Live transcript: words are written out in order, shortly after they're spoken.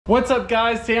What's up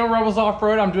guys, today on Rebels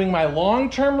Off-Road I'm doing my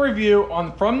long-term review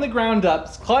on From the Ground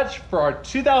Up's clutch for our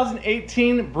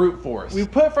 2018 Brute Force. We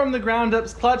put From the Ground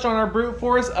Up's clutch on our Brute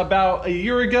Force about a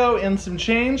year ago and some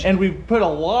change, and we've put a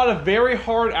lot of very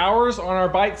hard hours on our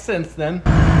bike since then.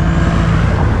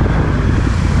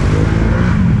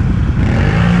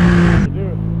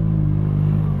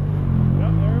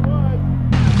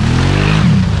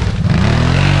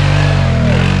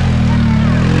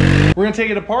 We're gonna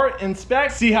take it apart,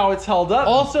 inspect, see how it's held up.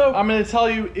 Also, I'm gonna tell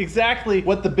you exactly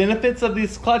what the benefits of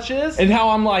this clutch is and how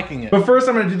I'm liking it. But first,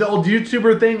 I'm gonna do the old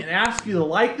YouTuber thing and ask you to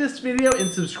like this video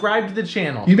and subscribe to the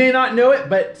channel. You may not know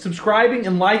it, but subscribing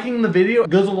and liking the video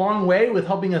goes a long way with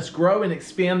helping us grow and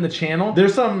expand the channel.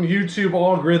 There's some YouTube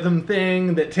algorithm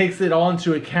thing that takes it all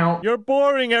into account. You're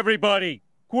boring everybody.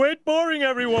 Quit boring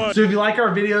everyone. So if you like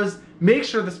our videos, make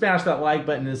sure to smash that like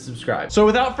button and subscribe. So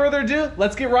without further ado,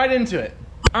 let's get right into it.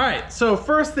 All right, so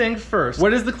first things first,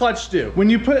 what does the clutch do? When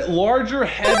you put larger,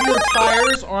 heavier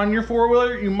tires on your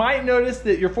four-wheeler, you might notice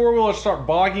that your four-wheeler start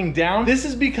bogging down. This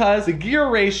is because the gear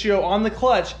ratio on the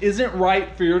clutch isn't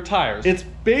right for your tires. It's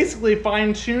basically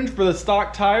fine-tuned for the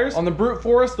stock tires. On the Brute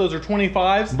Force, those are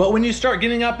 25s, but when you start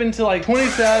getting up into like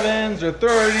 27s or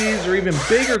 30s or even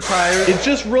bigger tires, it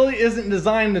just really isn't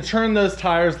designed to turn those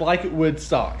tires like it would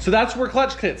stock. So that's where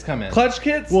clutch kits come in. Clutch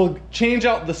kits will change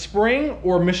out the spring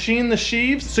or machine the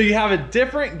sheaves so you have a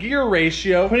different gear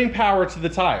ratio, putting power to the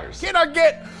tires. Can I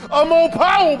get a more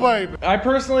power, baby? I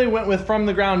personally went with From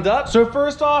the Ground Up. So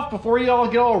first off, before you all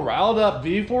get all riled up,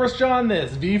 V-Force John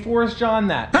this, V-Force John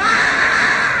that.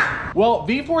 Well,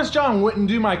 V-Force John wouldn't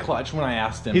do my clutch when I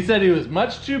asked him. He said he was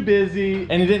much too busy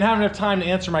and he didn't have enough time to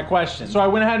answer my questions. So I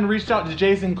went ahead and reached out to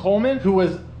Jason Coleman, who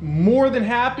was more than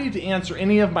happy to answer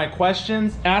any of my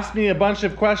questions. Asked me a bunch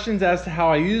of questions as to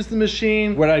how I use the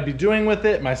machine, what I'd be doing with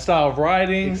it, my style of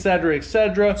riding, etc.,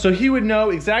 etc. So he would know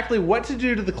exactly what to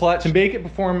do to the clutch to make it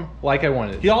perform like I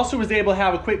wanted. He also was able to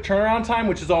have a quick turnaround time,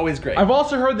 which is always great. I've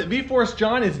also heard that V-Force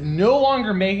John is no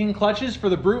longer making clutches for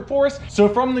the Brute Force, so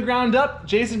From the Ground Up,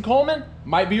 Jason Coleman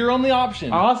might be your only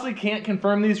option. I honestly can't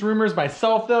confirm these rumors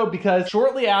myself though, because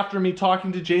shortly after me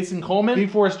talking to Jason Coleman,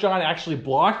 V-Force John actually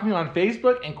blocked me on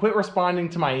Facebook and quit responding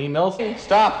to my emails.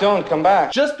 Stop, don't come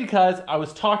back. Just because I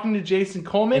was talking to Jason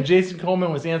Coleman and Jason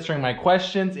Coleman was answering my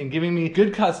questions and giving me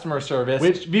good customer service,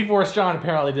 which V-Force John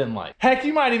apparently didn't like. Heck,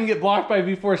 you might even get blocked by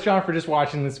V-Force John for just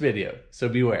watching this video, so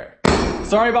beware.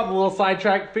 Sorry about the little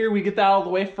sidetrack. Figure we get that out of the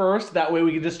way first. That way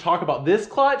we can just talk about this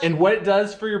clutch and what it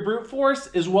does for your Brute Force,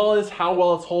 as well as how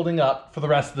well it's holding up for the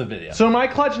rest of the video. So my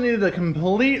clutch needed a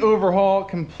complete overhaul,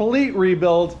 complete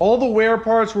rebuild. All the wear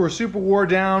parts were super wore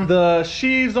down. The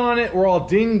sheaves on it were all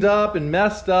dinged up and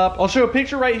messed up. I'll show a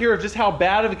picture right here of just how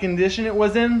bad of a condition it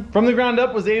was in. From the Ground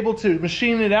Up was able to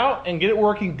machine it out and get it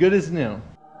working good as new.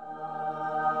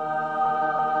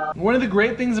 One of the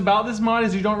great things about this mod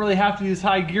is you don't really have to use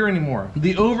high gear anymore.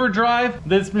 The overdrive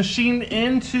that's machined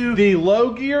into the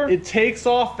low gear, it takes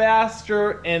off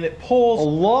faster and it pulls a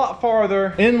lot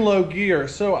farther in low gear.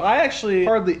 So I actually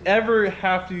hardly ever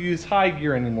have to use high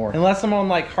gear anymore. Unless I'm on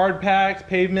like hard packed,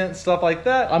 pavement, stuff like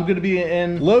that, I'm gonna be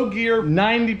in low gear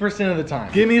 90% of the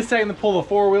time. Give me a second to pull the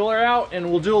four-wheeler out and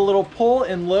we'll do a little pull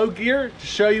in low gear to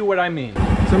show you what I mean.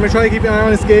 So I'm gonna try to keep an eye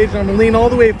on this gauge and I'm gonna lean all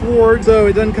the way forward so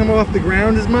it doesn't come off the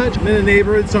ground as much. I'm in a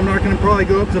neighborhood, so I'm not gonna probably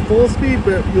go up to full speed,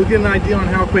 but you'll get an idea on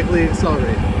how quickly it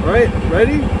accelerates. All right,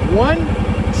 ready? 1,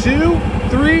 2,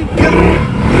 3, go!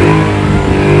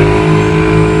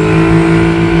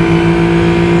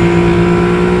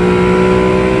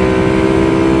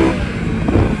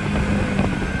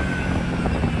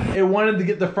 To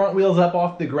get the front wheels up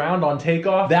off the ground on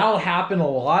takeoff. That'll happen a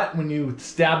lot when you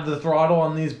stab the throttle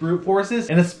on these Brute Forces,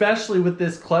 and especially with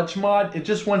this clutch mod, it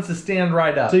just wants to stand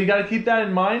right up. So you got to keep that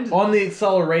in mind. On the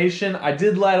acceleration, I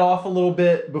did let off a little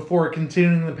bit before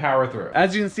continuing the power through.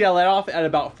 As you can see, I let off at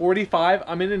about 45.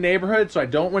 I'm in a neighborhood, so I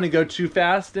don't want to go too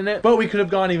fast in it, but we could have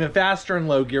gone even faster in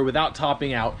low gear without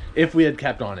topping out if we had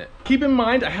kept on it. Keep in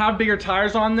mind, I have bigger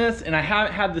tires on this, and I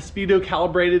haven't had the speedo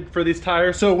calibrated for these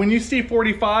tires. So when you see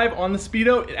 45 on the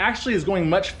speedo, it actually is going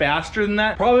much faster than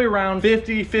that, probably around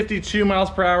 50, 52 miles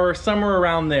per hour, somewhere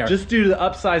around there, just due to the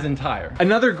upsize in tire.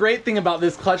 Another great thing about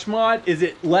this clutch mod is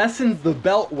it lessens the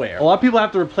belt wear. A lot of people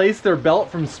have to replace their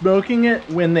belt from smoking it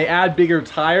when they add bigger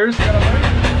tires.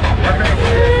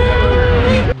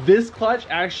 This clutch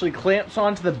actually clamps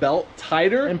onto the belt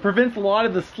tighter and prevents a lot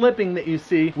of the slipping that you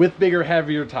see with bigger,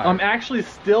 heavier tires. I'm actually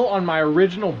still on my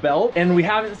original belt and we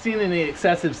haven't seen any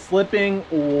excessive slipping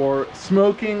or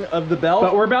smoking of the belt,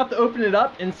 but we're about to open it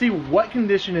up and see what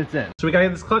condition it's in. So we gotta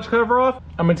get this clutch cover off.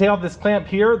 I'm gonna take off this clamp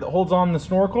here that holds on the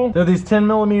snorkel. There are these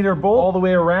 10mm bolts all the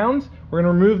way around. We're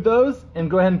gonna remove those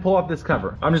and go ahead and pull off this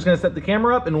cover. I'm just gonna set the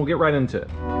camera up and we'll get right into it.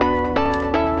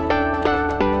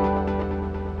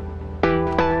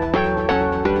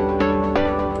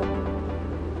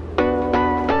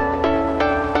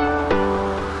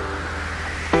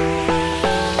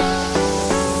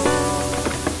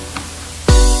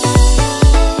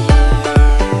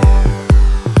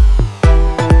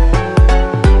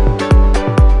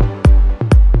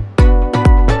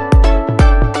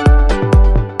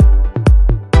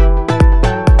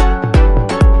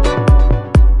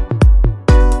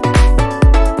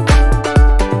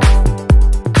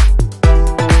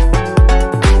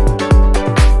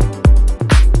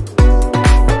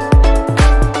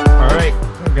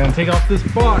 Take off this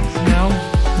box now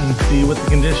and see what the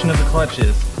condition of the clutch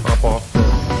is. Pop off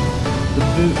the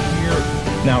boot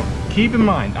here. Now, keep in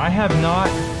mind, I have not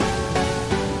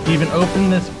even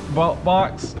opened this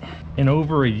box in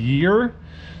over a year,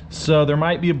 so there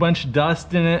might be a bunch of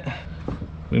dust in it.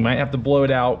 We might have to blow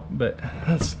it out, but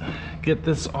let's get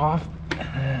this off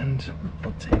and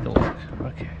we'll take a look.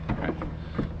 Okay, all right.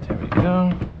 There we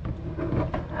go.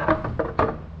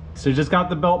 So just got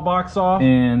the belt box off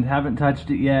and haven't touched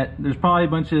it yet. There's probably a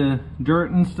bunch of dirt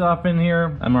and stuff in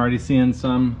here. I'm already seeing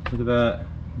some, look at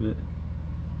that.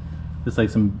 Just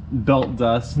like some belt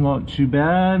dust, not too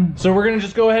bad. So we're gonna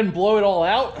just go ahead and blow it all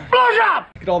out. Blow job!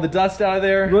 Get all the dust out of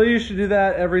there. Really, you should do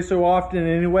that every so often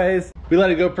anyways. We let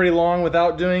it go pretty long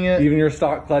without doing it. Even your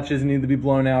stock clutches need to be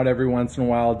blown out every once in a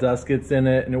while. Dust gets in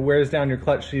it and it wears down your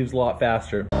clutch sheaves a lot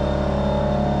faster.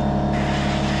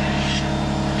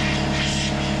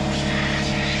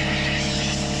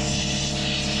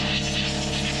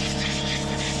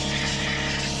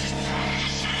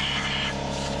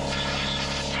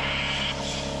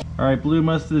 All right, blew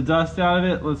most of the dust out of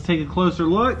it. Let's take a closer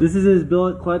look. This is his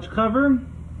billet clutch cover.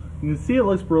 You can see it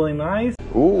looks really nice.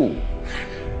 Ooh,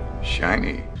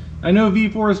 shiny. I know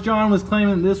V-Force John was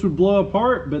claiming this would blow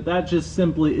apart, but that just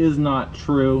simply is not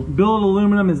true. Billet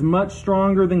aluminum is much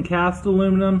stronger than cast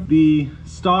aluminum. The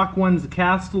stock one's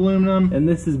cast aluminum, and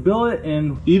this is billet,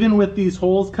 and even with these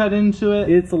holes cut into it,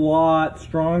 it's a lot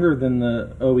stronger than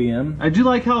the OEM. I do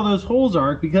like how those holes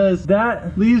are because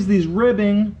that leaves these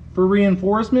ribbing for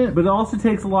reinforcement, but it also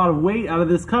takes a lot of weight out of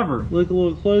this cover. Look a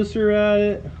little closer at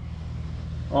it.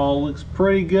 All looks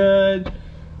pretty good. A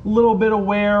little bit of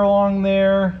wear along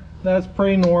there. That's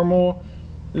pretty normal.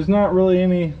 There's not really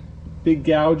any big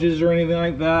gouges or anything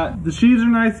like that. The sheaves are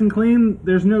nice and clean.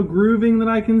 There's no grooving that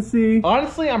I can see.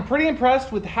 Honestly, I'm pretty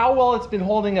impressed with how well it's been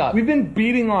holding up. We've been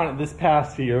beating on it this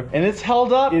past year, and it's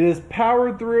held up. It has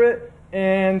powered through it,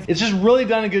 and it's just really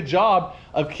done a good job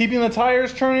of keeping the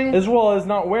tires turning as well as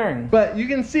not wearing. But you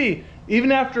can see,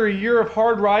 even after a year of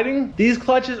hard riding, these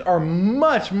clutches are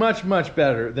much, much, much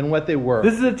better than what they were.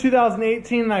 This is a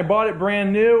 2018 and I bought it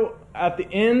brand new at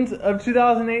the end of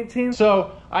 2018.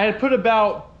 So I had put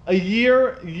about a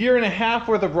year and a half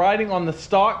worth of riding on the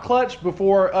stock clutch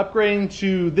before upgrading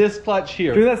to this clutch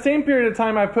here. Through that same period of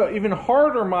time, I put even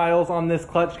harder miles on this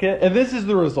clutch kit, and this is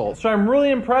the result. So I'm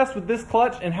really impressed with this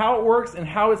clutch and how it works and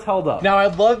how it's held up. Now,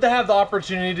 I'd love to have the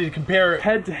opportunity to compare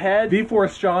head-to-head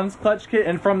V-Force John's clutch kit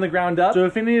and from the ground up. So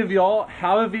if any of y'all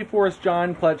have a V-Force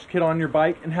John clutch kit on your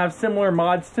bike and have similar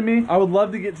mods to me, I would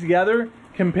love to get together,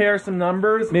 compare some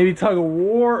numbers, maybe tug of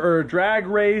war or a drag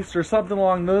race or something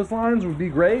along those lines would be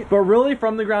great. But really,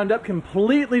 from the ground up,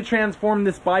 completely transformed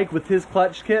this bike with his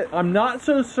clutch kit. I'm not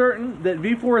so certain that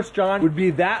V-Force John would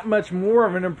be that much more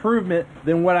of an improvement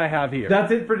than what I have here.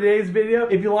 That's it for today's video.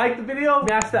 If you liked the video,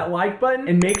 smash that like button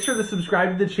and make sure to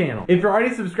subscribe to the channel. If you're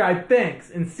already subscribed, thanks,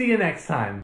 and see you next time.